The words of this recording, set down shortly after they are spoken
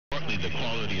the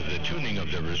quality of the tuning of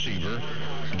the receiver,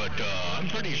 but I'm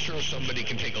pretty sure somebody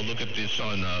can take a look at this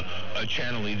on a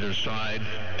channel either side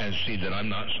and see that I'm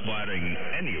not splattering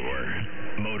anywhere.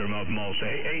 Motor mouth mall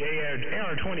say, hey,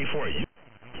 AR24.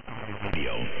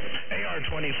 Video.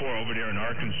 AR24 over there in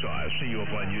Arkansas. I see you up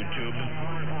on YouTube.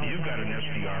 You've got an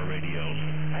SDR radio,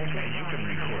 and you can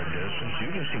record this, and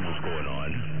you can see what's going on,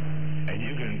 and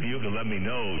you can let me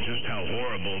know just how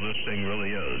horrible this thing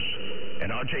really is.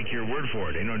 And I'll take your word for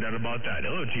it. Ain't no doubt about that.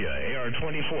 Hello to you,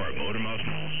 AR24, Motor Mouth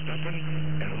Mall stepping.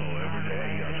 And hello,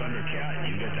 everyday Thundercat.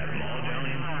 You get that mall down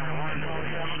in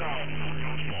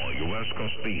Mall, your West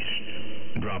Coast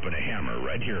beast, dropping a hammer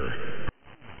right here.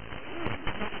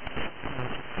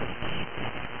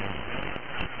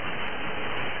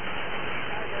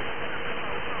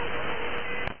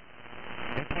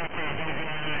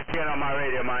 Get on my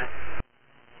radio, man.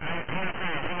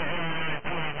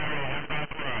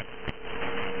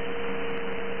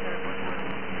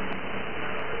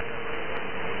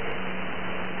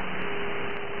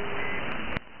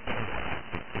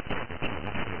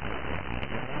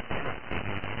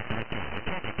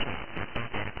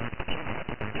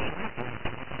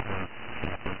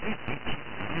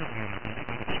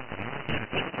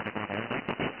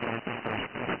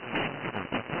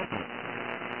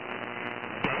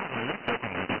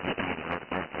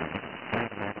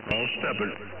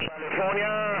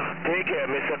 California, take care,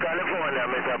 Mr. California,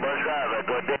 Mr. Bus Driver,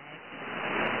 good day.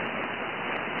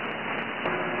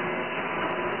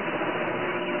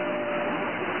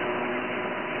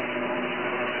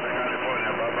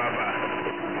 California, bye-bye.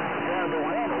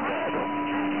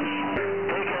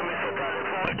 Take care, Mr.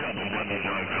 California.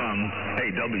 Hey,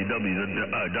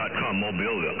 www.com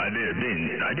mobile. I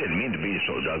didn't mean to be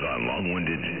so doggone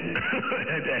long-winded.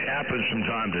 That happens from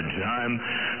time to time.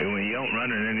 And when you don't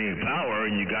run in any power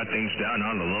and you got things down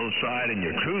on the low side and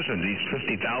you're cruising these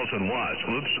 50,000 watts.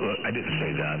 Whoops, I didn't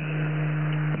say that.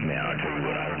 Man, I'll tell you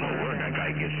what, I don't know where that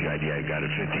guy gets the idea I got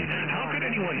it 50. How could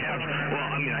anyone have, well,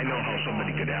 I mean, I know how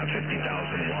somebody could have 50,000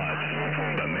 watts,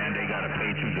 but man, they got to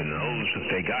pay through the nose if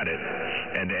they got it.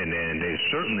 And they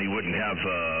certainly wouldn't have,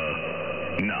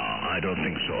 no, I don't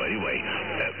think so anyway.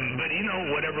 But you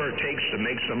know, whatever it takes to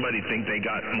make somebody think they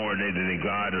got more than they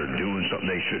got or doing something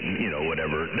they shouldn't, you know,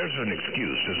 whatever. There's an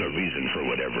excuse, there's a reason for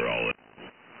whatever all it.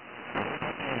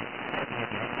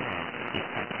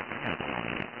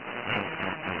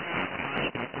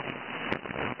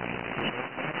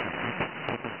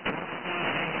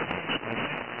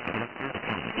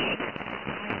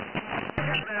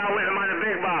 I went on the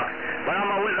big box, but I'm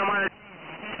going to win them on the...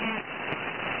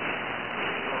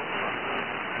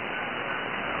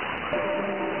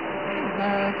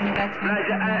 Can you guys hear me?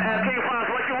 King Fox,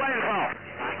 what you waiting for?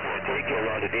 Take care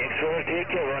on the Dixon. Take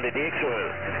care on the Dixon.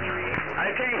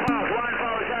 Hey, King Fox,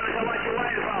 147, so what you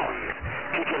waiting for?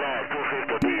 Kicking ass,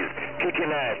 250 B's.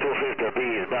 Kicking ass, 250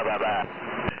 B's. Bye-bye-bye.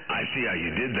 I see how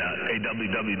you did that.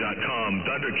 AWW.com.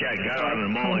 Thundercat got on the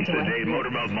mall. He said, hey,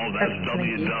 Motormouth Mall, that's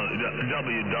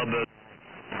www.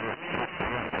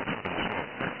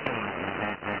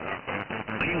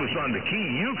 He was on the key.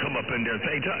 You come up in there.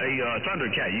 Hey,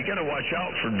 Thundercat, you got to watch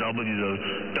out for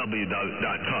www.com.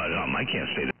 I can't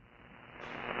say that.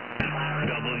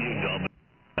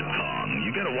 www.com.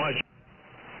 You got to watch.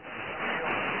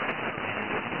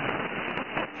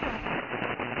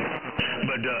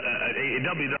 But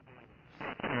www.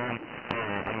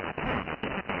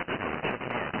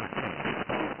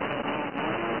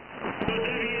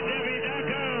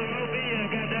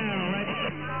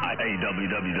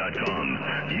 www.com.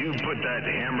 You put that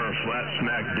hammer flat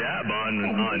smack dab on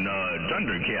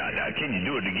Thundercat. Can you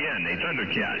do it again? Hey,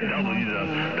 Thundercat.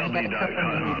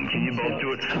 www.com. Can you both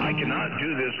do it? I cannot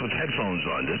do this with headphones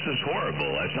on. This is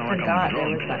horrible. I sound like I'm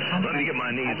drunk. Let me get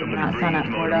my knees. Somebody breathe.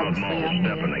 Motor mouth mall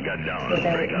step and I got down. One of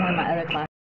my other classes.